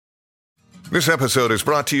This episode is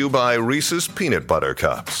brought to you by Reese's Peanut Butter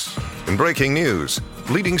Cups. In breaking news,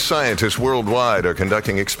 leading scientists worldwide are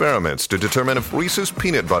conducting experiments to determine if Reese's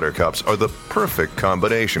Peanut Butter Cups are the perfect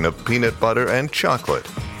combination of peanut butter and chocolate.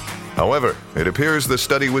 However, it appears the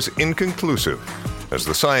study was inconclusive, as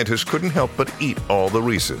the scientists couldn't help but eat all the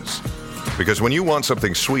Reese's. Because when you want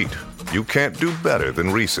something sweet, you can't do better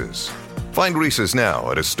than Reese's. Find Reese's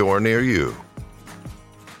now at a store near you.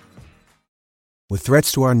 With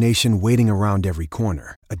threats to our nation waiting around every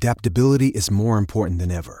corner, adaptability is more important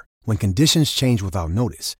than ever. When conditions change without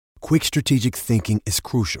notice, quick strategic thinking is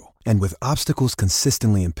crucial. And with obstacles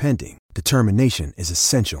consistently impending, determination is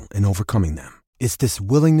essential in overcoming them. It's this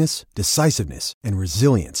willingness, decisiveness, and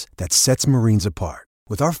resilience that sets Marines apart.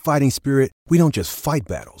 With our fighting spirit, we don't just fight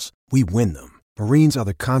battles, we win them. Marines are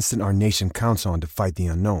the constant our nation counts on to fight the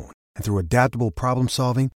unknown. And through adaptable problem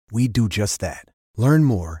solving, we do just that. Learn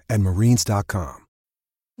more at marines.com.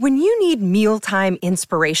 When you need mealtime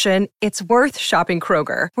inspiration, it's worth shopping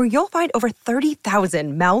Kroger, where you'll find over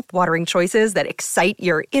 30,000 mouth-watering choices that excite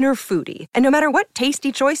your inner foodie. And no matter what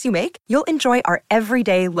tasty choice you make, you'll enjoy our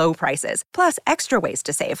everyday low prices, plus extra ways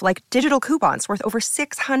to save, like digital coupons worth over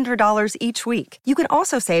 $600 each week. You can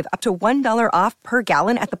also save up to $1 off per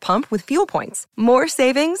gallon at the pump with fuel points. More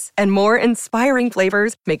savings and more inspiring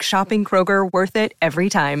flavors make shopping Kroger worth it every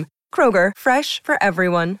time. Kroger, fresh for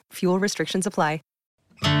everyone. Fuel restrictions apply.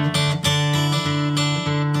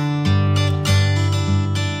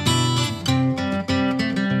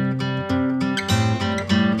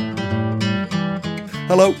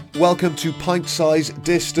 Hello, welcome to Pint Size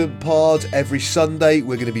Distant Pod. Every Sunday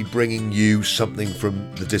we're going to be bringing you something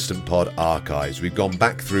from the Distant Pod archives. We've gone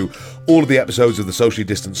back through all of the episodes of the Socially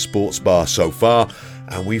Distant Sports Bar so far,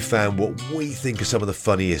 and we found what we think are some of the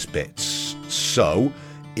funniest bits. So,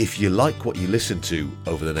 if you like what you listen to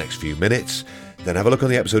over the next few minutes, then have a look on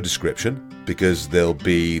the episode description, because there'll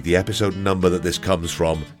be the episode number that this comes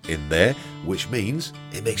from in there, which means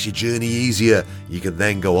it makes your journey easier. You can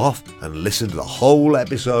then go off and listen to the whole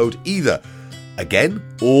episode, either again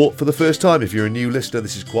or for the first time. If you're a new listener,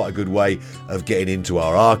 this is quite a good way of getting into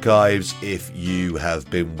our archives. If you have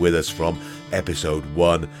been with us from episode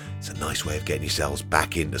 1, it's a nice way of getting yourselves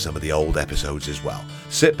back into some of the old episodes as well.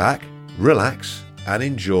 Sit back, relax, and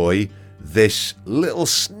enjoy this little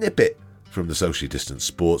snippet from the Socially Distant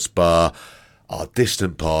Sports Bar, our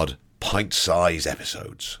Distant Pod pint-size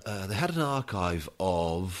episodes. They had an archive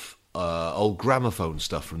of old gramophone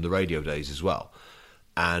stuff from the radio days as well.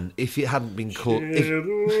 And if it hadn't been called...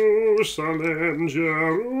 Jerusalem,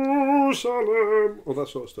 Jerusalem... all that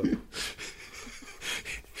sort of stuff.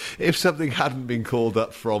 If something hadn't been called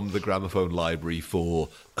up from the gramophone library for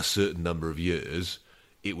a certain number of years,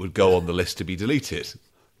 it would go on the list to be deleted.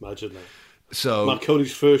 Imagine that. So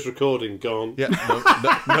Marconi's first recording gone. Yeah,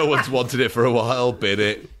 no one's wanted it for a while. Bin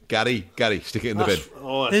it, Gary, stick it in the bin.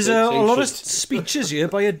 There's a lot of speeches here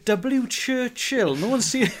by a W. Churchill. No one's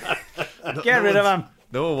seen. Get rid of them.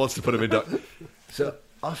 No one wants to put him in. So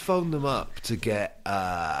I phoned them up to get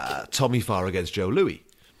Tommy Farr against Joe Louis.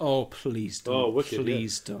 Oh, please don't. Oh, wicked,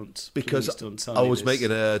 please don't. Because please don't tell I me was this.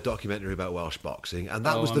 making a documentary about Welsh boxing, and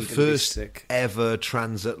that was the first ever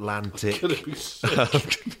transatlantic.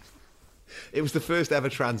 It was the first ever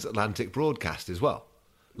transatlantic broadcast as well.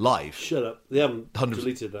 Live. Shut up. They haven't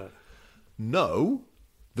deleted that. No.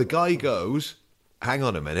 The guy goes, hang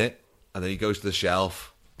on a minute, and then he goes to the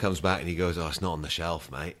shelf, comes back and he goes, oh, it's not on the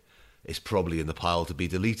shelf, mate. It's probably in the pile to be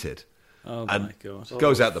deleted. Oh, and my God.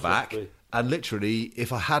 Goes out the back. And literally,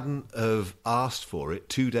 if I hadn't have asked for it,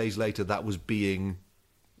 2 days later, that was being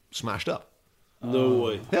smashed up. No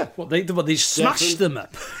way. Yeah. They smashed them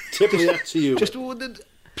up. Tipping it to you. Just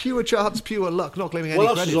pure chance, pure luck, not claiming any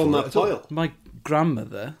credit on for that it pile? My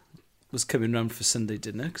grandmother was coming round for Sunday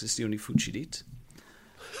dinner because it's the only food she'd eat.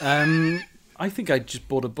 I think I just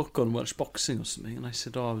bought a book on Welsh boxing or something, and I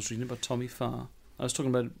said, I was reading about Tommy Farr. I was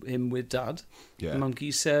talking about him with Dad. Yeah. And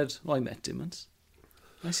Monkey said, I met him once.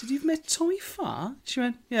 And I said, you've met Tommy Farr? She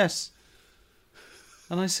went, yes.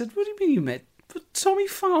 And I said, what do you mean you met Tommy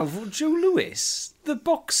Farr? Joe Louis? The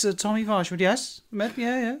boxer Tommy Farr? She went, yes.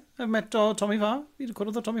 I've met Tommy Farr. You'd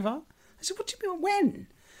call it Tommy Farr? I said, what do you mean, when?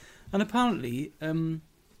 And apparently,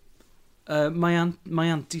 my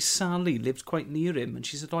auntie Sally lived quite near him, and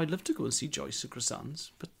she said, I'd love to go and see Joyce at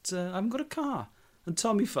Croissants, but I haven't got a car. And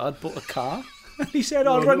Tommy Farr bought a car, and he said,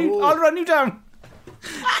 I'll run you down.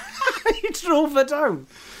 He drove her down.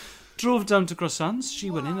 Drove down to Croissants. She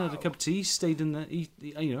went in, had a cup of tea, stayed in the.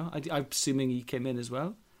 I'm assuming he came in as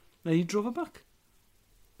well. Then he drove her back.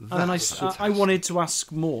 And then I wanted to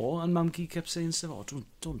ask more, and Monkey kept saying, "Oh, don't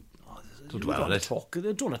dwell on it.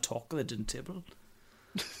 Don't want to talk at the dinner table."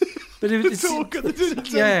 But if it's, talk at the dinner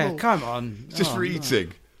table. yeah, come on. Just for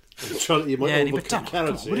eating. I'm trying to eat my Yeah, own but come on,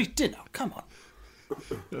 carrots we're here. eating dinner. Come on.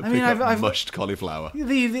 I mean, I've mushed cauliflower.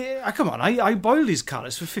 Come on. I boiled these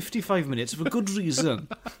carrots for 55 minutes for good reason.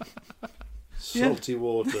 Salty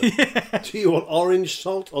water. Do you want orange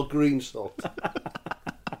salt or green salt?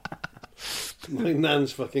 My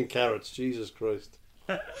nan's fucking carrots. Jesus Christ.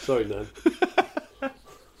 Sorry, Nan.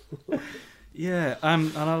 Yeah,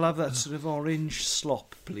 and I'll have that sort of orange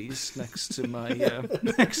slop, please, next to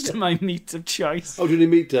my meat of choice. How do you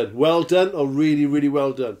meat done? Well done or really, really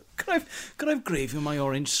well done? Could I have gravy on my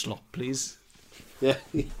orange slop, please? Yeah.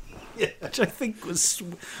 Which I think was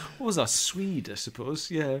what was that, Swede, I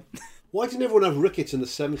suppose. Yeah. Why didn't everyone have rickets in the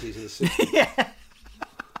 70s and the 60s? Yeah.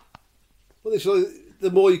 Well, it's like,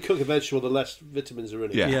 the more you cook a vegetable, the less vitamins are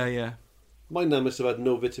in it. Yeah. Yeah. My nan must have had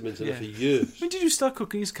no vitamins in it for years. When did you start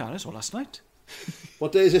cooking his carrots? Or last night?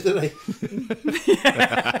 What day is it today?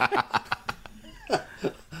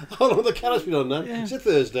 How long have the carrots been on, Nan? Yeah. Is it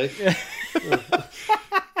Thursday? Yeah.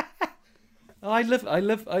 I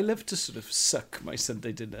love to sort of suck my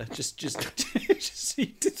Sunday dinner. Just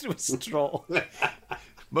eat it through a straw.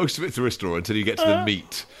 Most of it through a straw until you get to the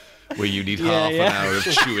meat, where you need half yeah. an hour of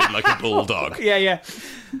chewing like a bulldog. Yeah.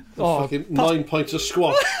 Fucking 9 pints of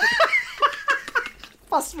squat.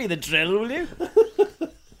 Pass me the drill, will you?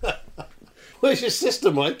 Where's your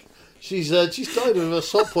sister, Mike? She's died of a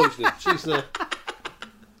salt poisoning.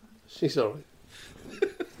 She's all right.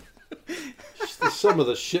 Some of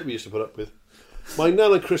the shit we used to put up with. My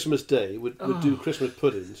nan on Christmas Day would do Christmas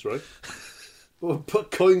puddings, right? Would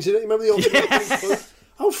put coins in it. You remember the old coins?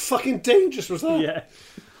 How fucking dangerous was that? Yeah.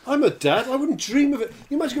 I'm a dad. I wouldn't dream of it.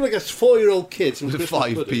 You imagine like a 4-year-old kid With a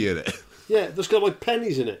 5p in it. Yeah, there's got like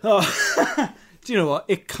pennies in it. Do you know what?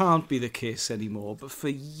 It can't be the case anymore. But for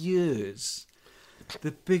years,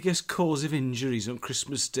 the biggest cause of injuries on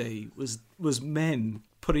Christmas Day was men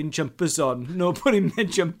putting jumpers on. No, putting their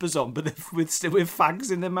jumpers on, but with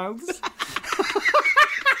fags in their mouths.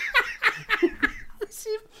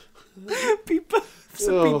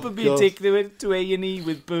 People being taken to A&E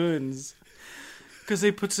with burns because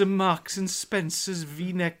they put some Marks and Spencer's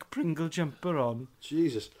V-neck Pringle jumper on.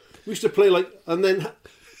 Jesus. We used to play and then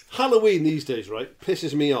Halloween these days, right,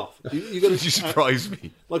 pisses me off. You surprise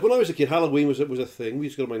me. Like when I was a kid, Halloween was a thing. We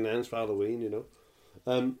used to go to my nan's for Halloween, you know.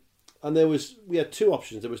 And we had two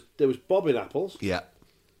options. There was bobbing apples. Yeah.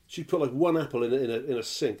 She'd put like one apple in a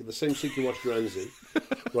sink, in the same sink you wash your hands in,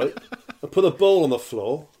 right? And put a bowl on the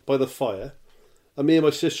floor by the fire. And me and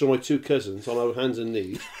my sister and my two cousins on our hands and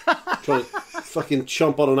knees trying to fucking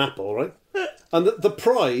chomp on an apple, right? And the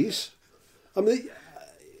prize, I mean,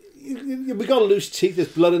 we got loose teeth. There's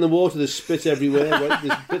blood in the water. There's spit everywhere. Right?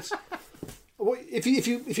 There's bits.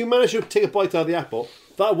 If you manage to take a bite out of the apple,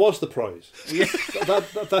 that was the prize. Yeah.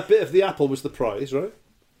 that bit of the apple was the prize, right?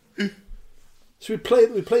 So we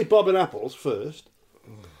played bobbing apples first,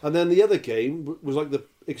 and then the other game was like the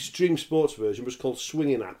extreme sports version, was called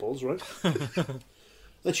swinging apples, right?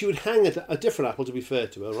 And she would hang a different apple, to be fair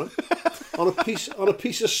to her, right, on a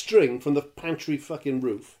piece of string from the pantry fucking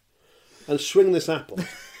roof, and swing this apple,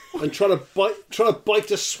 and try to bite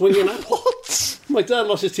a swinging apple. What? My dad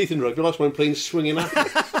lost his teeth in rugby. I lost mine playing swinging apple.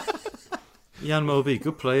 Jan Mulby,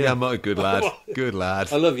 good player. Yeah, good lad. Good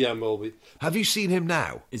lad. I love Jan Mulby. Have you seen him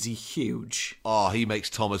now? Is he huge? Oh, he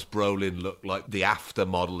makes Thomas Brolin look like the after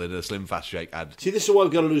model in a Slim Fast Shake ad. See, this is why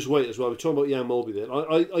I've got to lose weight as well. We're talking about Jan Mulby there.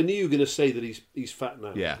 I knew you were going to say that he's fat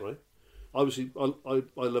now, yeah. Right? Obviously, I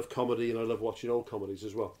love comedy and I love watching old comedies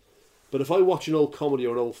as well. But if I watch an old comedy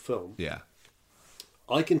or an old film, yeah,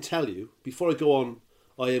 I can tell you, before I go on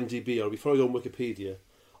IMDb or before I go on Wikipedia,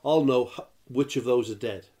 I'll know which of those are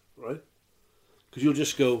dead, right? Because you'll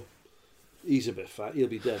just go, he's a bit fat, he'll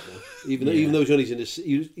be dead now. Even though he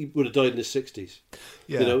would have died in his 60s.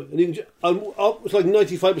 Yeah. You know, and it's like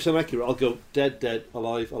 95% accurate. I'll go dead,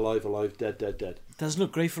 alive, dead. Doesn't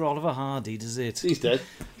look great for Oliver Hardy, does it? He's dead.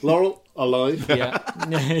 Laurel, alive.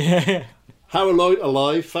 Yeah. Harold Lloyd,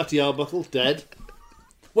 alive. Fatty Arbuckle, dead.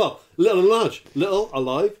 Well, little and large. Little,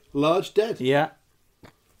 alive. Large, dead. Yeah.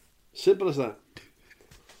 Simple as that.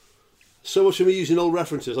 So much for me using old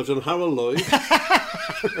references. I've done Harold Lloyd.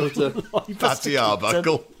 I've done Fatty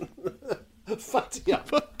Arbuckle. Fatty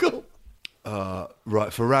Arbuckle.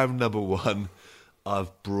 Right, for round number one,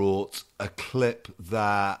 I've brought a clip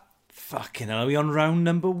that... Fucking hell, are we on round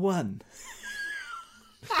number one?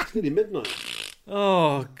 It's nearly midnight.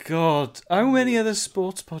 Oh, God. How many other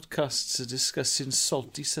sports podcasts are discussing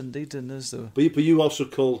salty Sunday dinners, though? But you also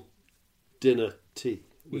call dinner tea,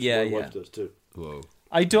 which my wife does too. Whoa.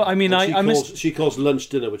 I don't. I mean, she calls lunch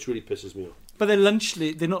dinner, which really pisses me off. But they're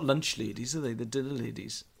not lunch ladies, are they? They're dinner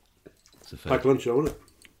ladies. It's a fair. Pack lunch, isn't it?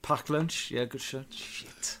 Pack lunch, yeah, good shot.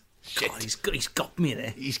 Shit. God, he's got me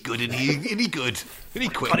there. He's good, isn't he? Isn't he good? Isn't he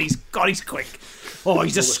quick? He's quick. Oh,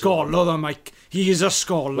 he's a scholar, though, Mike. He is a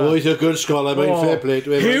scholar. Oh, he's a good scholar, mate. Fair play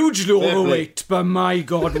to him. Huge overweight, but my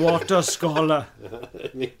God, what a scholar.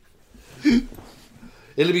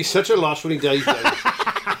 It'll be such a loss when he dies.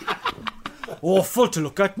 Awful to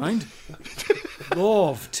look at, mind.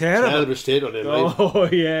 Oh, terrible. Terrible state on him, mate. Oh,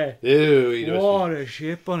 yeah. Ew, he does. What a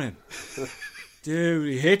shape on him.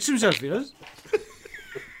 Dude, he hates himself, he does.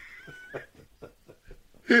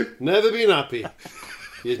 Never been happy.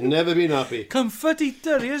 He's never been happy. Comfort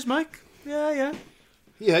eater, he is, Mike. Yeah.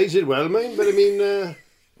 Yeah, he did well, mate. But I mean,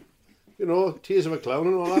 you know, tears of a clown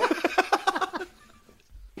and all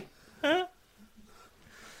that.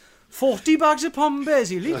 40 bags of Pombears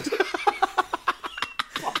he'll eat.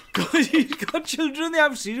 God, he's got children in the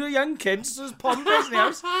house. He's got young kids, so there's Pombears in the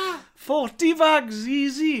house. 40 bags,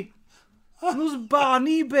 easy. Those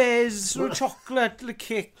Barney Bears, sort of chocolate, the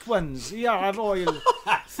cake ones. Yeah, oil.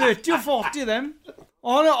 30 or 40 of them.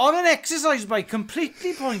 On an exercise bike,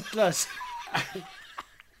 completely pointless.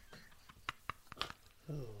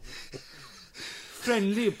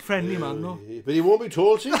 Friendly man, though. But he won't be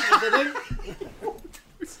told to.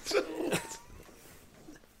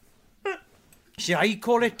 See, I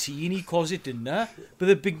call it tea and he calls it dinner. But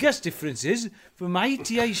the biggest difference is, for my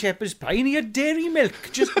tea, I shepherd's pie and he had dairy milk.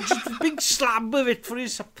 Just a big slab of it for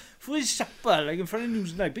his supper, like in front of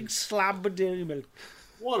Newsnight. Big slab of dairy milk.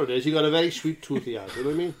 What it is, he got a very sweet tooth he has, you know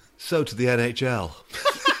what I mean? So to the NHL.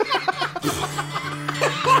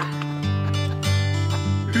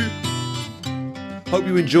 Hope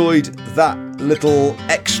you enjoyed that little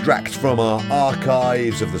extract from our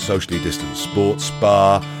archives of the Socially Distant Sports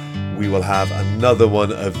Bar. We will have another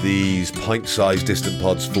one of these pint-sized distant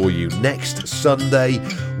pods for you next Sunday.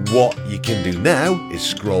 What you can do now is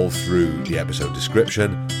scroll through the episode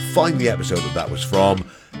description, find the episode that was from,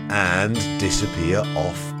 and disappear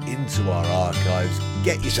off into our archives.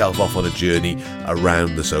 Get yourself off on a journey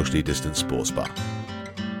around the Socially Distant Sports Bar.